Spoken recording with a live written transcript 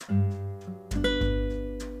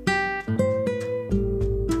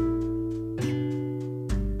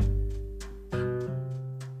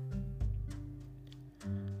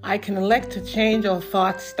I can elect to change all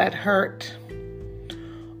thoughts that hurt.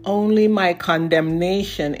 Only my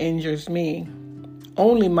condemnation injures me.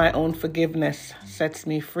 Only my own forgiveness sets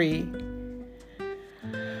me free.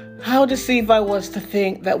 How deceived I was to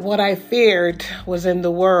think that what I feared was in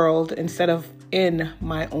the world instead of in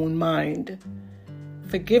my own mind.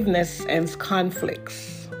 Forgiveness ends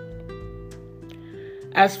conflicts.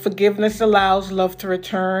 As forgiveness allows love to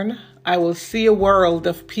return, I will see a world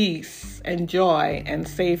of peace and joy and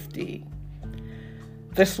safety.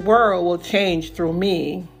 This world will change through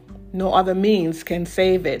me. No other means can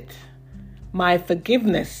save it. My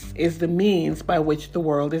forgiveness is the means by which the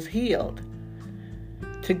world is healed.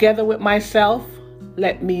 Together with myself,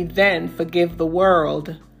 let me then forgive the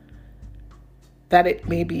world, that it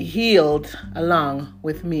may be healed along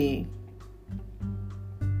with me.